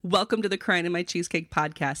Welcome to the Crying in My Cheesecake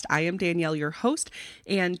podcast. I am Danielle, your host,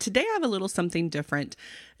 and today I have a little something different.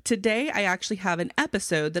 Today, I actually have an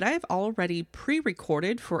episode that I have already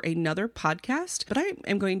pre-recorded for another podcast, but I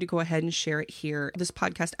am going to go ahead and share it here. This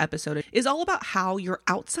podcast episode is all about how your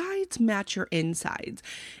outsides match your insides.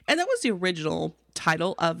 And that was the original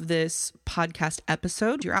title of this podcast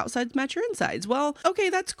episode, Your Outsides Match Your Insides. Well, okay,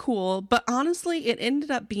 that's cool, but honestly, it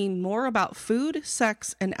ended up being more about food,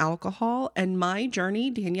 sex, and alcohol, and my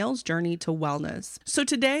journey, Danielle's journey to wellness. So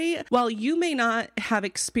today, while you may not have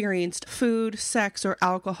experienced food, sex, or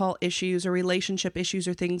alcohol issues or relationship issues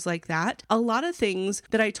or things like that, a lot of things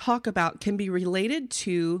that I talk about can be related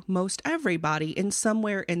to most everybody in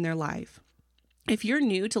somewhere in their life. If you're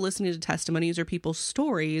new to listening to testimonies or people's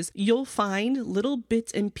stories, you'll find little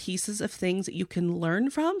bits and pieces of things that you can learn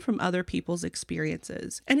from other people's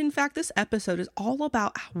experiences. And in fact, this episode is all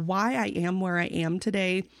about why I am where I am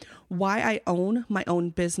today, why I own my own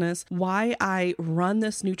business, why I run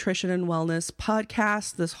this nutrition and wellness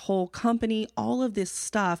podcast, this whole company, all of this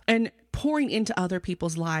stuff, and pouring into other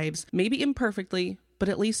people's lives, maybe imperfectly, but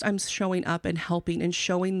at least I'm showing up and helping and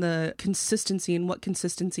showing the consistency and what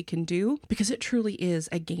consistency can do, because it truly is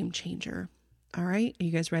a game changer. All right, are you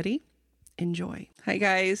guys ready? Enjoy. Hi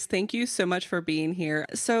guys, thank you so much for being here.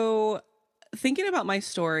 So thinking about my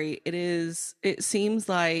story, it seems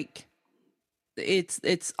like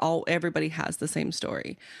it's all, everybody has the same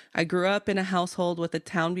story. I grew up in a household with a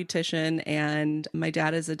town beautician, and my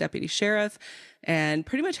dad is a deputy sheriff, and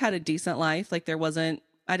pretty much had a decent life. Like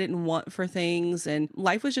I didn't want for things, and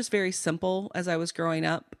life was just very simple as I was growing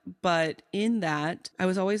up. But in that, I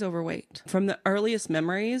was always overweight. From the earliest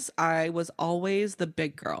memories, I was always the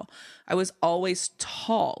big girl. I was always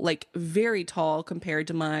tall, like very tall compared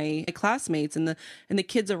to my classmates and the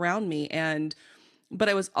kids around me. But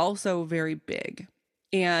I was also very big.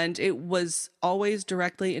 And it was always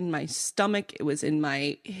directly in my stomach. It was in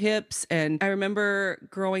my hips. And I remember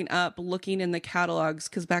growing up looking in the catalogs,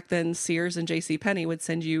 because back then Sears and JCPenney would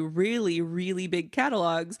send you really, really big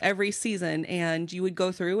catalogs every season. And you would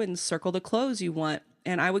go through and circle the clothes you want.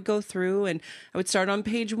 And I would go through and I would start on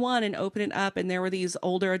page 1 and open it up. And there were these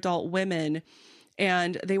older adult women,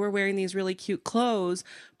 and they were wearing these really cute clothes.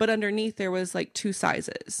 But underneath there was like 2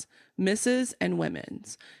 sizes, Mrs. and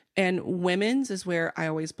women's. And women's is where I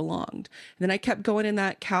always belonged. And then I kept going in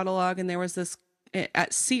that catalog, and there was this,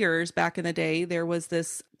 at Sears back in the day, there was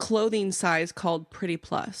this clothing size called Pretty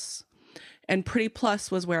Plus. And Pretty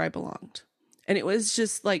Plus was where I belonged. And it was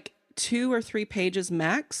just like 2 or 3 pages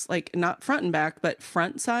max, like not front and back, but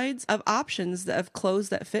front sides of options of clothes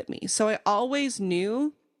that fit me. So I always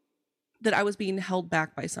knew that I was being held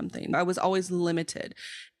back by something. I was always limited.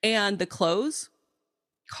 And the clothes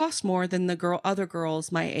cost more than other girls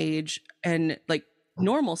my age and like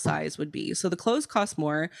normal size would be. So the clothes cost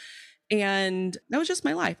more, and that was just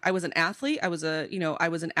my life. I was an athlete. I was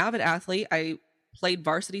an avid athlete. I played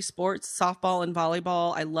varsity sports, softball and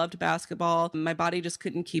volleyball. I loved basketball. My body just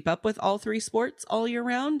couldn't keep up with all 3 sports all year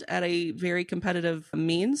round at a very competitive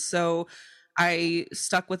means. So I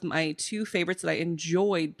stuck with my 2 favorites that I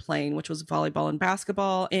enjoyed playing, which was volleyball and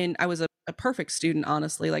basketball. And I was a perfect student,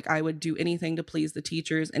 honestly. Like I would do anything to please the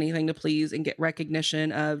teachers, anything to please and get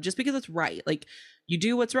recognition of, just because it's right. Like you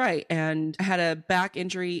do what's right. And I had a back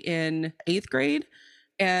injury in 8th grade.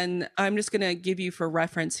 And I'm just going to give you for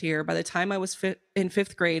reference here. By the time I was in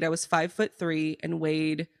 5th grade, I was 5'3" and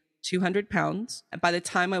weighed 200 pounds. By the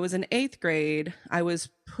time I was in 8th grade, I was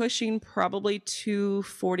pushing probably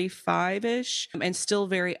 245-ish and still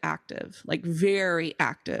very active, like very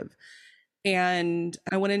active. And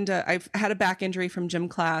I've had a back injury from gym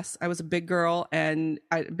class. I was a big girl, and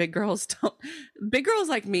big girls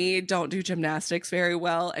like me don't do gymnastics very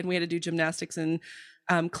well. And we had to do gymnastics in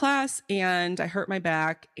class, and I hurt my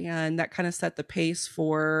back, and that kind of set the pace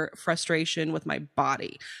for frustration with my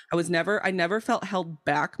body. I never felt held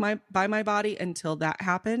back by my body until that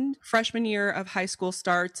happened. Freshman year of high school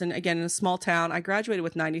starts, and again, in a small town, I graduated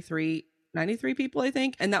with 93 people, I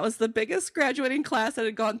think. And that was the biggest graduating class that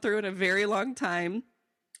had gone through in a very long time.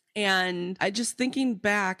 And thinking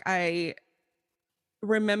back, I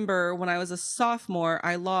remember when I was a sophomore,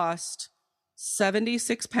 I lost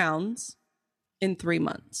 76 pounds in 3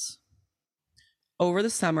 months. Over the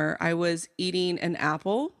summer, I was eating an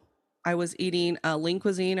apple. I was eating a Lean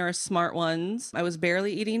Cuisine or a Smart Ones. I was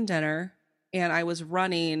barely eating dinner, and I was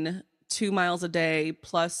running 2 miles a day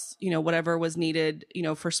plus, whatever was needed,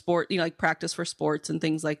 for sport, like practice for sports and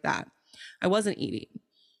things like that. I wasn't eating.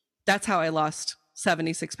 That's how I lost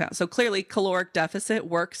 76 pounds. So clearly caloric deficit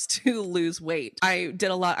works to lose weight. I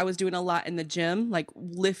was doing a lot in the gym, like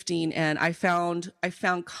lifting, and I found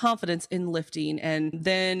confidence in lifting. And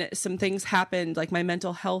then some things happened, like my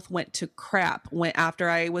mental health went to crap after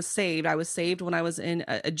I was saved. I was saved when I was in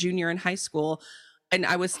a junior in high school. And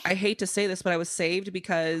I hate to say this, but I was saved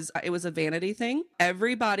because it was a vanity thing.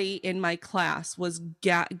 Everybody in my class was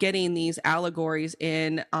getting these allegories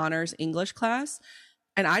in honors English class.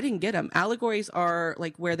 And I didn't get them. Allegories are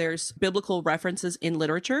like where there's biblical references in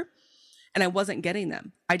literature, and I wasn't getting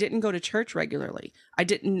them. I didn't go to church regularly.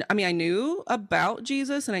 I knew about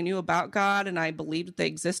Jesus and I knew about God and I believed that they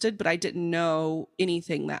existed, but I didn't know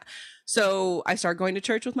anything that. So I started going to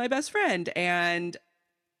church with my best friend and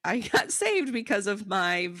I got saved because of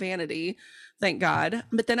my vanity, thank God.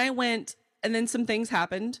 But then I went, and then some things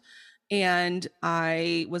happened. And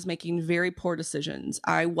I was making very poor decisions.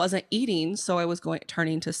 I wasn't eating, so I was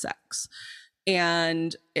turning to sex.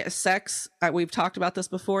 And sex, we've talked about this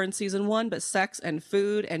before in season 1, but sex and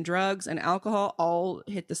food and drugs and alcohol all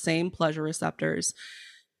hit the same pleasure receptors.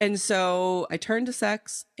 And so I turned to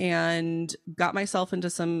sex and got myself into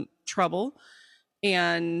some trouble.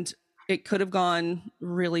 And it could have gone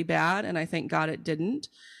really bad. And I thank God it didn't.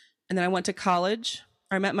 And then I went to college.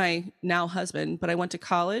 I met my now husband, but I went to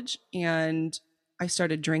college and I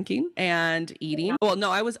started drinking and eating. Well,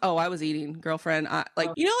 no, I was eating, girlfriend.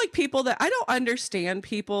 Like people that I don't understand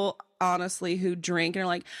people, honestly, who drink and are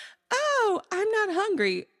like, oh, I'm not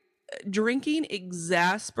hungry. Drinking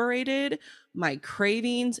exasperated my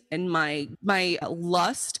cravings and my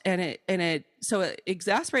lust, and it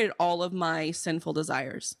exasperated all of my sinful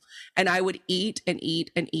desires. And I would eat and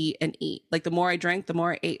eat and eat and eat. Like the more I drank, the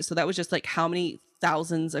more I ate. So that was just like how many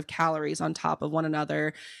thousands of calories on top of one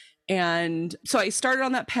another. And so I started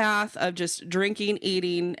on that path of just drinking,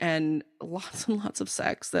 eating, and lots of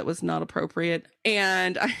sex that was not appropriate.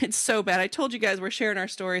 And it's so bad. I told you guys we're sharing our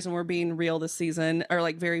stories and we're being real this season, or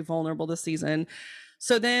like very vulnerable this season.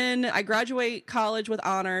 So then I graduate college with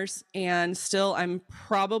honors, and still I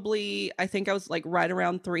think I was like right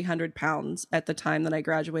around 300 pounds at the time that I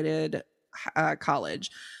graduated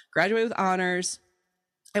college. Graduated with honors,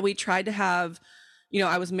 and we tried to have,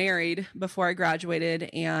 I was married before I graduated,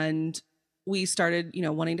 and we started,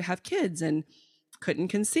 wanting to have kids and couldn't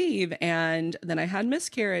conceive. And then I had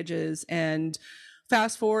miscarriages, and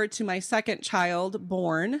fast forward to my second child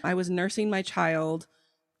born, I was nursing my child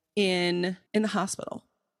in the hospital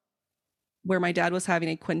where my dad was having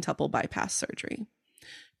a quintuple bypass surgery.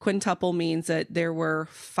 Quintuple means that there were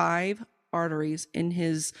 5 arteries in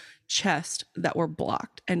his chest that were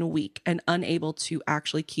blocked and weak and unable to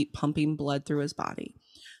actually keep pumping blood through his body.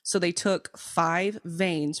 So they took 5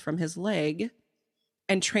 veins from his leg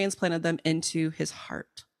and transplanted them into his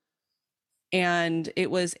heart. And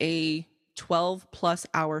it was a 12+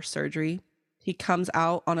 hour surgery. He comes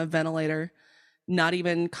out on a ventilator, not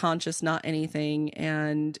even conscious, not anything.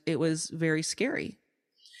 And it was very scary.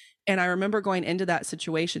 And I remember going into that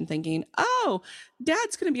situation thinking, oh,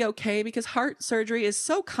 dad's going to be okay because heart surgery is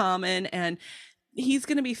so common and he's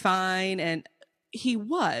going to be fine. And he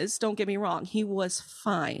was, don't get me wrong, he was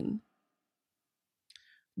fine.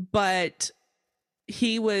 But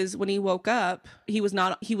when he woke up, he was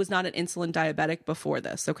not an insulin diabetic before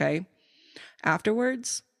this. Okay.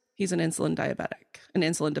 Afterwards, he's an insulin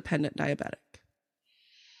dependent diabetic.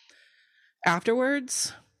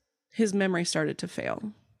 Afterwards, his memory started to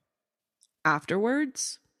fail.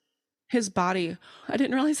 Afterwards, his body, I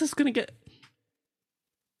didn't realize this was going to get.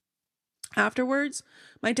 Afterwards,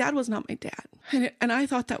 my dad was not my dad. And I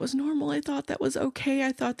thought that was normal. I thought that was okay.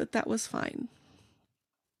 I thought that was fine.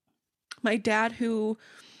 My dad, who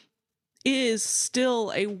is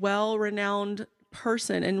still a well-renowned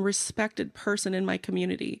person and respected person in my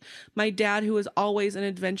community. My dad, who was always an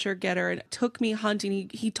adventure getter and took me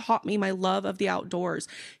hunting. He taught me my love of the outdoors.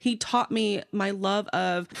 He taught me my love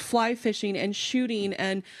of fly fishing and shooting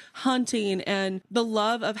and hunting and the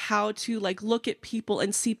love of how to look at people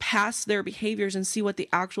and see past their behaviors and see what the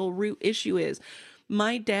actual root issue is.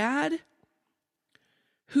 My dad,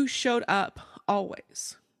 who showed up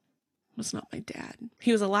always, was not my dad.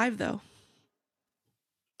 He was alive though.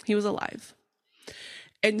 He was alive.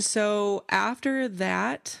 And so after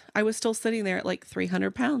that, I was still sitting there at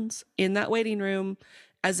 300 pounds in that waiting room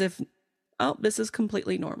as if, oh, this is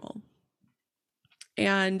completely normal.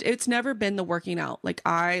 And it's never been the working out.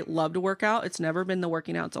 I love to work out. It's never been the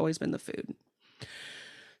working out. It's always been the food.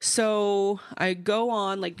 So I go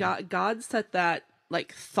on, God set that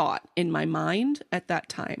thought in my mind at that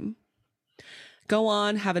time. Go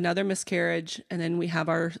on, have another miscarriage. And then we have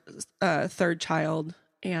our third child.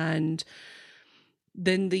 And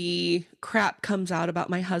Then the crap comes out about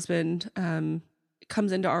my husband,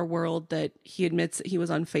 comes into our world that he admits that he was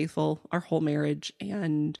unfaithful our whole marriage.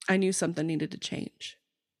 And I knew something needed to change.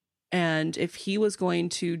 And if he was going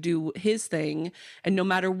to do his thing, and no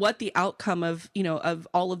matter what the outcome of, of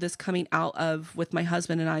all of this coming out of with my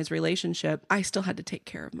husband and I's relationship, I still had to take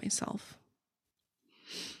care of myself.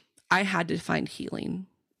 I had to find healing.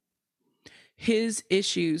 His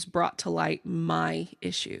issues brought to light my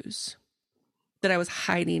issues that I was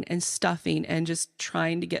hiding and stuffing and just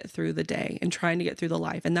trying to get through the day and trying to get through the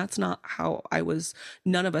life. And that's not how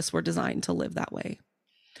none of us were designed to live that way.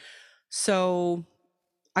 So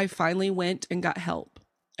I finally went and got help.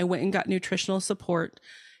 I went and got nutritional support.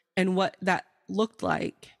 And what that looked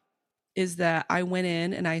like is that I went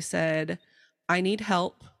in and I said, I need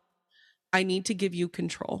help. I need to give you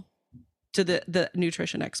control, to the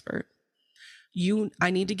nutrition expert.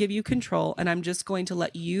 I need to give you control, and I'm just going to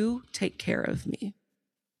let you take care of me,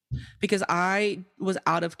 because I was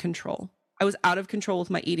out of control. I was out of control with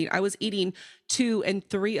my eating. I was eating 2 and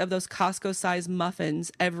 3 of those Costco-sized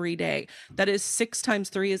muffins every day. That is 6 times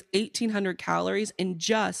 3 is 1,800 calories in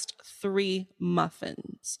just 3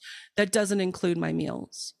 muffins. That doesn't include my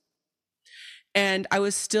meals. And I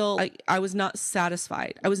was still, I was not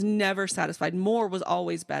satisfied. I was never satisfied. More was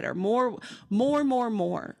always better. More.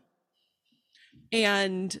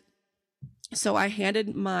 And so I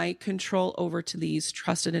handed my control over to these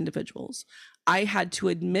trusted individuals. I had to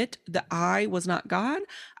admit that I was not God.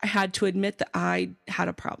 I had to admit that I had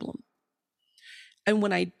a problem. And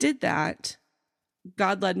when I did that,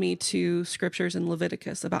 God led me to scriptures in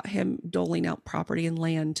Leviticus about him doling out property and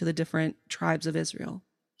land to the different tribes of Israel.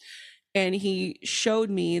 And he showed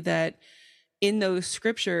me that in those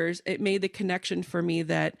scriptures, it made the connection for me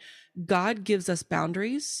that God gives us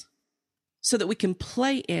boundaries so that we can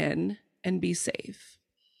play in and be safe.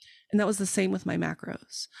 And that was the same with my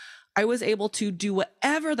macros. I was able to do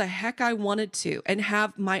whatever the heck I wanted to and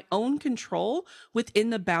have my own control within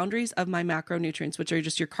the boundaries of my macronutrients, which are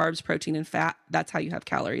just your carbs, protein, and fat. That's how you have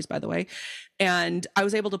calories, by the way. And I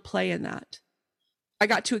was able to play in that. I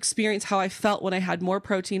got to experience how I felt when I had more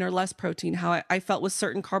protein or less protein, how I felt with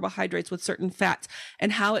certain carbohydrates, with certain fats,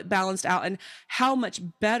 and how it balanced out and how much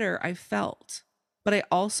better I felt. But I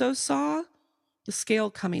also saw the scale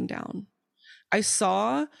coming down. I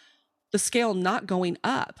saw the scale not going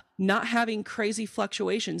up, not having crazy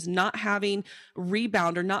fluctuations, not having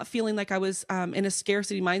rebound, or not feeling like I was in a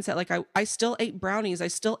scarcity mindset. Like I still ate brownies. I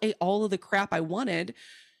still ate all of the crap I wanted,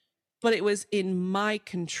 but it was in my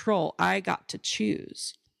control. I got to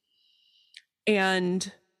choose.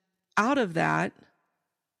 And out of that,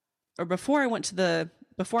 or before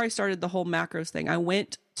I started the whole macros thing, I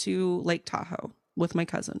went to Lake Tahoe with my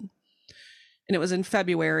cousin. And it was in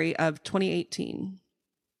February of 2018.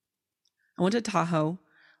 I went to Tahoe,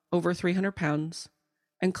 over 300 pounds,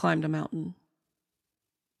 and climbed a mountain.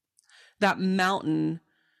 That mountain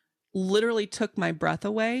literally took my breath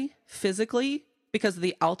away physically because of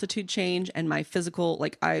the altitude change and my physical,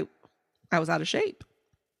 like I was out of shape.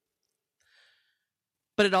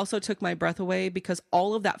 But it also took my breath away because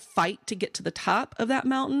all of that fight to get to the top of that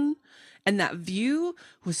mountain and that view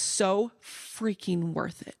was so freaking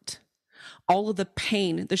worth it. All of the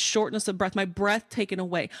pain, the shortness of breath, my breath taken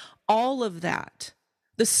away, all of that,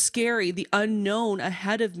 the scary, the unknown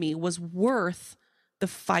ahead of me was worth the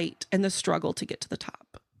fight and the struggle to get to the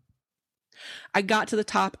top. I got to the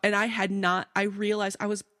top and I realized I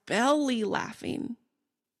was belly laughing.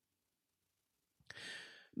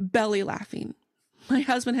 My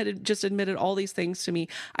husband had just admitted all these things to me.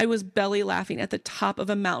 I was belly laughing at the top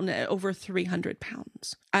of a mountain at over 300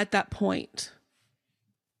 pounds. At that point,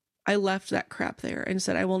 I left that crap there and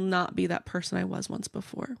said, I will not be that person I was once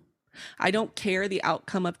before. I don't care the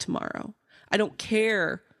outcome of tomorrow. I don't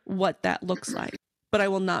care what that looks like, but I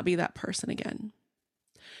will not be that person again.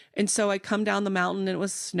 And so I come down the mountain and it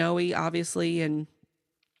was snowy, obviously. And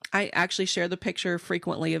I actually share the picture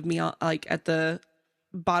frequently of me like at the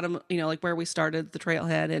bottom, like where we started the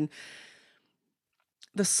trailhead, and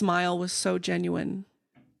the smile was so genuine.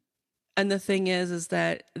 And the thing is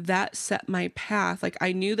that set my path. Like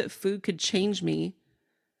I knew that food could change me,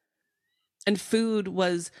 and food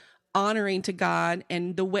was honoring to God,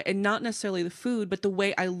 and the way, and not necessarily the food, but the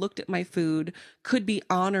way I looked at my food could be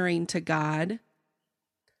honoring to God.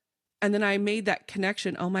 And then I made that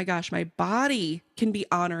connection. Oh my gosh, my body can be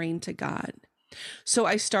honoring to God. So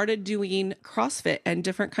I started doing CrossFit and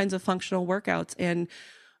different kinds of functional workouts and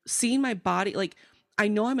seeing my body. Like, I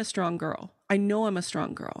know I'm a strong girl.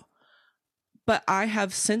 But I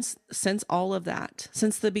have since all of that,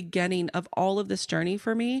 since the beginning of all of this journey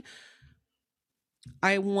for me,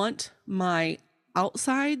 I want my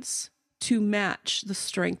outsides to match the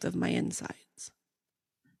strength of my insides.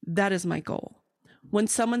 That is my goal. When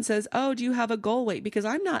someone says, "Oh, do you have a goal weight?" Because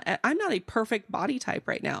I'm not a perfect body type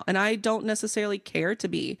right now, and I don't necessarily care to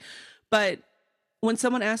be. But when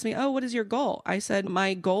someone asks me, "Oh, what is your goal?" I said,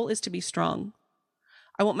 "My goal is to be strong.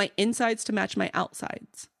 I want my insides to match my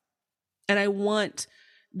outsides. And I want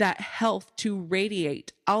that health to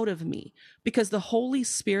radiate out of me because the Holy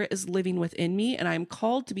Spirit is living within me and I'm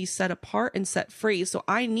called to be set apart and set free. So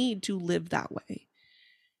I need to live that way.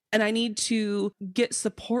 And I need to get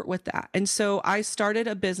support with that. And so I started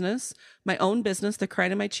a business, my own business, the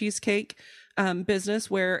Crying in My Cheesecake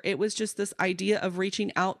business, where it was just this idea of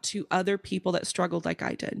reaching out to other people that struggled like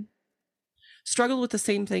I did. Struggled with the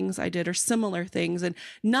same things I did or similar things. And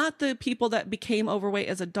not the people that became overweight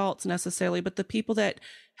as adults necessarily, but the people that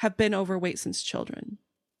have been overweight since children.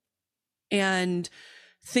 And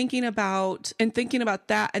thinking about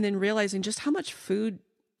that and then realizing just how much food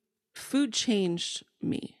changed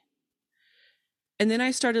me. And then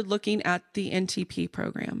I started looking at the NTP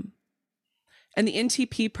program. And the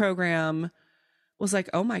NTP program was like,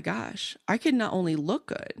 oh my gosh, I can not only look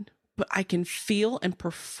good, but I can feel and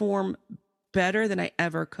perform better than I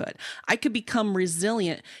ever could. I could become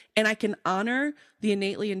resilient and I can honor the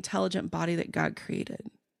innately intelligent body that God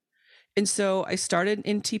created. And so I started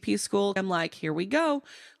NTP school. I'm like, here we go.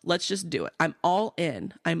 Let's just do it. I'm all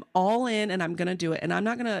in and I'm going to do it. And I'm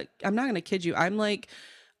not going to kid you. I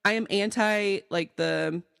am anti like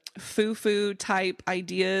the foo-foo type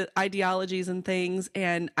ideologies and things.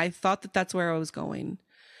 And I thought that that's where I was going.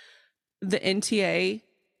 The NTA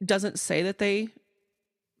doesn't say that they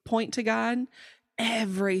point to God.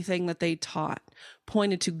 Everything that they taught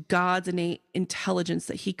pointed to God's innate intelligence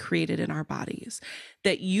that he created in our bodies,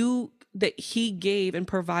 that he gave and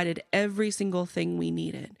provided every single thing we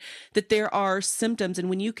needed, that there are symptoms. And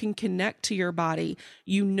when you can connect to your body,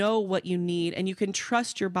 you know what you need and you can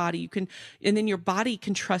trust your body. And then your body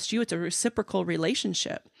can trust you. It's a reciprocal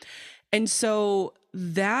relationship. And so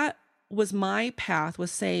that was my path,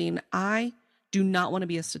 was saying, I do not want to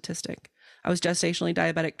be a statistic. I was gestationally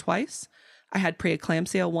diabetic twice. I had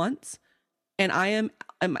preeclampsia once. And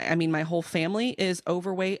my whole family is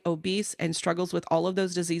overweight, obese, and struggles with all of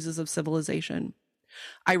those diseases of civilization.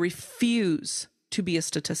 I refuse to be a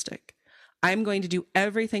statistic. I'm going to do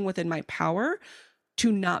everything within my power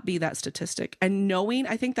to not be that statistic. And knowing,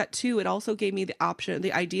 I think that too, it also gave me the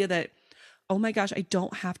idea that, oh my gosh, I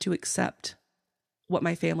don't have to accept what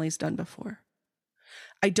my family's done before.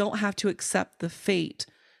 I don't have to accept the fate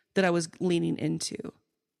that I was leaning into.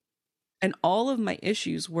 And all of my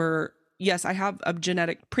issues were, yes, I have a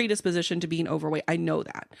genetic predisposition to being overweight. I know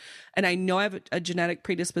that. And I know I have a genetic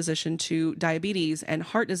predisposition to diabetes and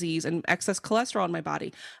heart disease and excess cholesterol in my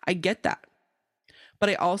body. I get that. But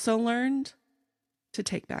I also learned to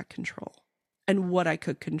take back control and what I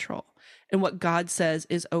could control and what God says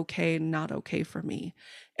is okay and not okay for me,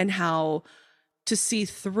 and how to see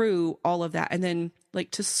through all of that. And then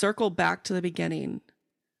like to circle back to the beginning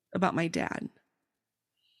about my dad.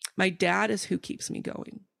 My dad is who keeps me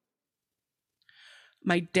going.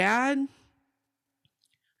 My dad,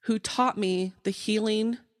 who taught me the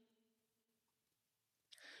healing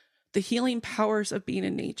powers of being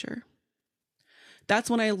in nature. That's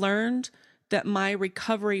when I learned that my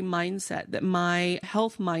recovery mindset, that my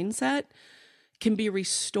health mindset can be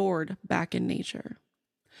restored back in nature.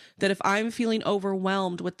 That if I'm feeling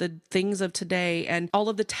overwhelmed with the things of today and all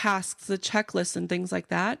of the tasks, the checklists and things like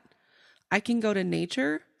that, I can go to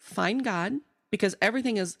nature, find God, because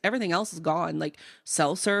everything else is gone. Like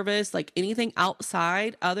cell service, like anything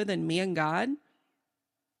outside other than me and God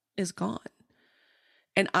is gone.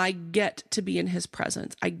 And I get to be in his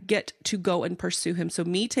presence. I get to go and pursue him. So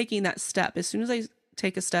me taking that step, as soon as I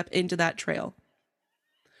take a step into that trail,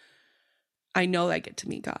 I know I get to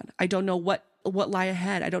meet God. I don't know what lie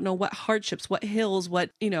ahead. I don't know what hardships, what hills,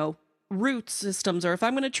 what, root systems, or if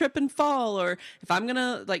I'm going to trip and fall, or if I'm going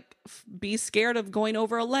to be scared of going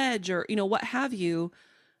over a ledge, or, what have you.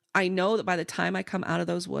 I know that by the time I come out of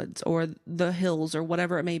those woods or the hills or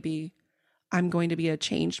whatever it may be, I'm going to be a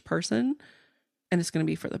changed person, and it's going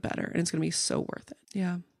to be for the better, and it's going to be so worth it.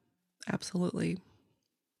 Yeah, absolutely.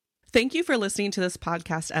 Thank you for listening to this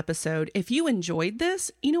podcast episode. If you enjoyed this,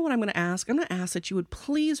 you know what I'm going to ask? I'm going to ask that you would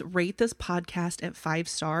please rate this podcast at 5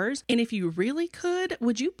 stars. And if you really could,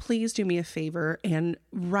 would you please do me a favor and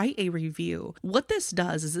write a review? What this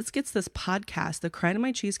does is this gets this podcast, the Crying in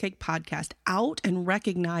My Cheesecake podcast, out and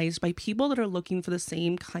recognized by people that are looking for the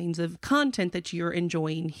same kinds of content that you're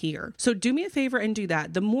enjoying here. So do me a favor and do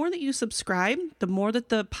that. The more that you subscribe, the more that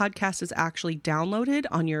the podcast is actually downloaded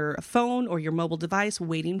on your phone or your mobile device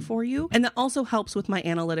waiting for for you. And that also helps with my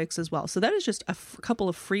analytics as well. So that is just a couple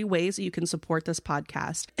of free ways that you can support this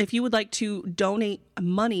podcast. If you would like to donate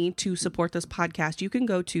money to support this podcast, you can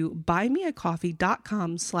go to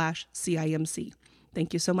buymeacoffee.com/CIMC.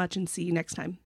 Thank you so much and see you next time.